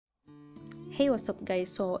Hey, what's up guys?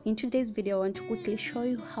 So in today's video I want to quickly show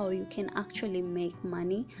you how you can actually make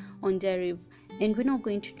money on derive, and we're not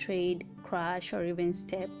going to trade crash or even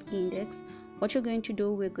step index. What you're going to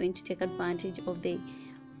do, we're going to take advantage of the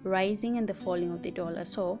rising and the falling of the dollar.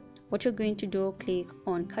 So what you're going to do, click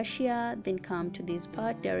on cashier, then come to this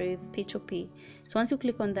part, derive P2P. So once you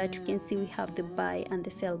click on that, you can see we have the buy and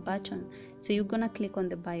the sell button. So you're gonna click on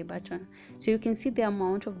the buy button, so you can see the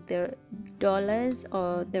amount of the dollars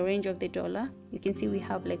or the range of the dollar. You can see we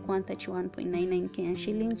have like 131.99 Kenyan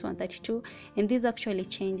shillings, 132, and this actually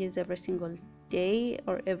changes every single day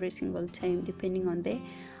or every single time depending on the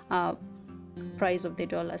price of the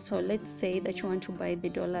dollar. So let's say that you want to buy the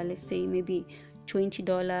dollar, let's say maybe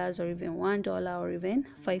 $20 or even $1 or even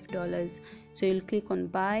 $5. So you'll click on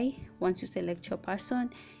buy once you select your person,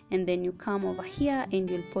 and then you come over here and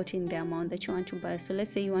you'll put in the amount that you want to buy. So let's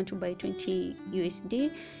say you want to buy 20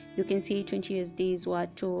 USD. You can see 20 USD is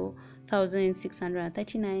what,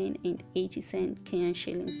 2,639.80 Kenyan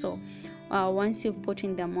shillings. So once you've put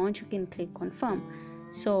in the amount, you can click confirm.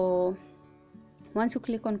 So once you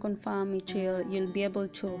click on confirm, you'll be able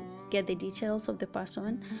to get the details of the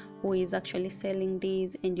person who is actually selling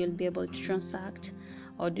these, and you'll be able to transact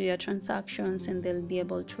or do your transactions, and they'll be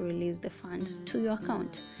able to release the funds to your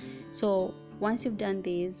account. So once you've done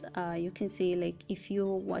this, you can see like if you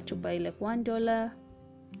want to buy like $1,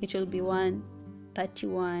 it will be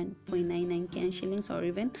 131.99 Kenyan shillings or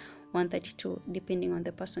even 132 depending on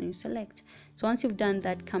the person you select. So once you've done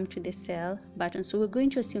that, come to the sell button. So we're going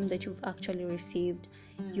to assume that you've actually received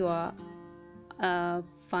your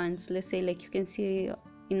funds. Let's say like you can see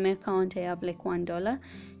in my account I have like $1,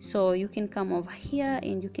 so you can come over here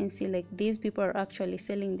and you can see like these people are actually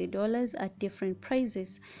selling the dollars at different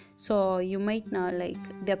prices. So you might know like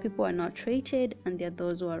their people are not rated and there are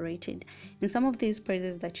those who are rated, and some of these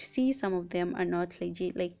prices that you see, some of them are not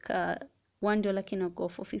legit. Like $1 cannot go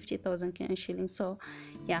for 50,000 Kenyan shillings. So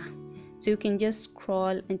yeah, so you can just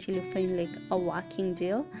scroll until you find like a working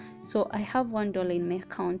deal. So I have $1 in my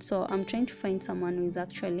account, so I'm trying to find someone who is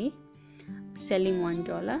actually selling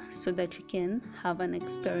 $1 so that we can have an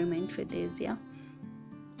experiment with this. Yeah,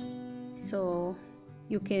 so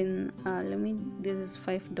you can this is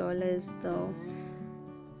 $5 though.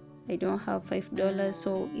 I don't have $5,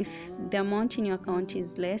 so if the amount in your account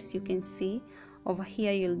is less, you can see over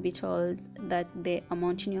here you'll be told that the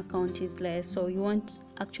amount in your account is less, so you won't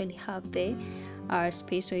actually have the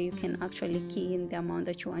space where you can actually key in the amount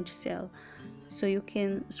that you want to sell. So you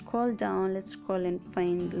can scroll down. Let's scroll and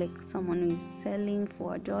find like someone who is selling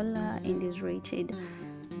for $1 and is rated.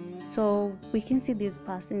 So we can see this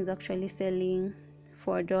person is actually selling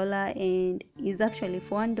for $1 and is actually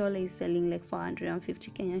for $1 is selling like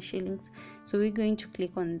 450 Kenyan shillings. So we're going to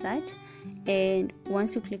click on that, and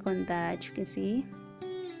once you click on that, you can see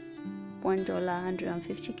 $1,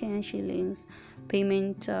 150 Kenyan shillings.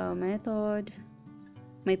 Payment method,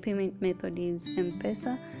 my payment method is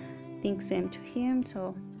M-Pesa. I think same to him.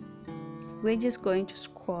 So we're just going to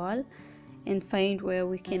scroll and find where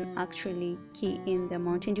we can actually key in the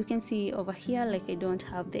amount, and you can see over here like I don't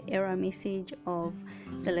have the error message of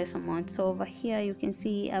the less amount. So over here you can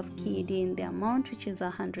see I've keyed in the amount, which is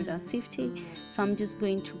 150. So I'm just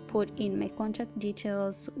going to put in my contact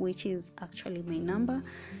details, which is actually my number.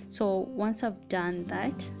 So once I've done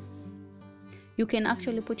that, you can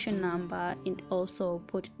actually put your number and also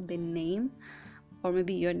put the name, or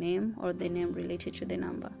maybe your name or the name related to the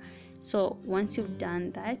number. So once you've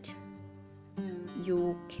done that,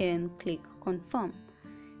 you can click confirm.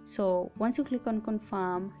 So once you click on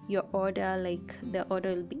confirm, your order, like the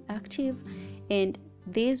order will be active, and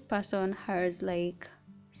this person has like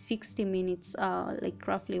 60 minutes, like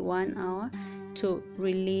roughly 1 hour to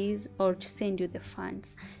release or to send you the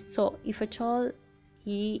funds. So if at all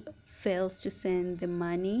he fails to send the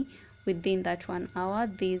money within that 1 hour,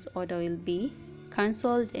 this order will be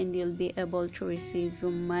cancelled and you'll be able to receive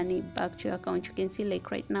your money back to your account. You can see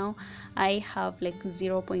like right now I have like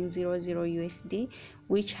 0.00 USD,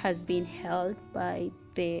 which has been held by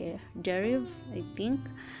the derive, I think.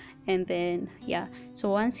 And then yeah, so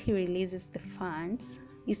once he releases the funds,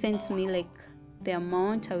 he sends me like the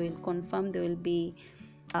amount. I will confirm. There will be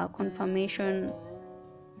a confirmation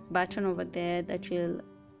button over there that will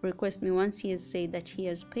request me. Once he has said that he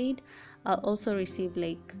has paid, I'll also receive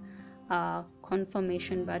like a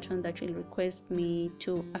confirmation button that will request me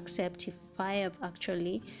to accept if I have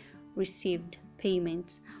actually received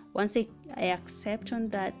payments. Once I accept on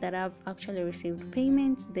that I've actually received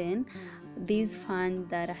payments, then these funds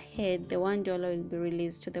that I had, the $1 will be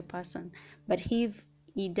released to the person. But if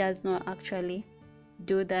he does not actually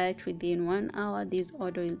do that within 1 hour, this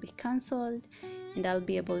order will be cancelled and I'll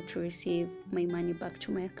be able to receive my money back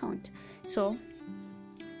to my account. So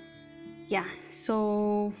yeah,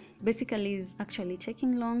 so basically it's actually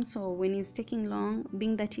taking long. So when it's taking long,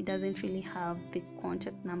 being that he doesn't really have the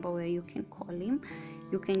contact number where you can call him,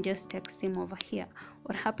 you can just text him over here.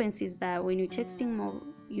 What happens is that when you text him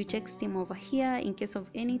over here, in case of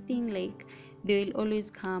anything, like, they will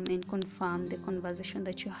always come and confirm the conversation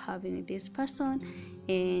that you're having with this person,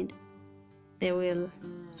 and they will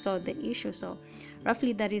solve the issue. So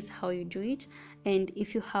roughly that is how you do it. And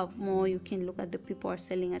if you have more, you can look at the people are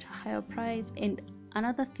selling at a higher price. And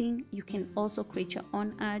another thing, you can also create your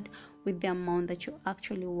own ad with the amount that you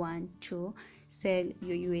actually want to sell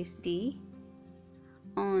your USD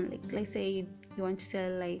on. Like, let's say you want to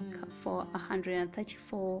sell like for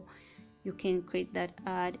 134, you can create that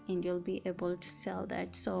ad and you'll be able to sell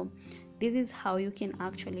that. So this is how you can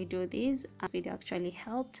actually do this. If it actually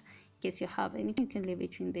helped, in case you have anything, you can leave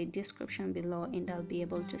it in the description below and I'll be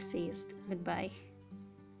able to say goodbye.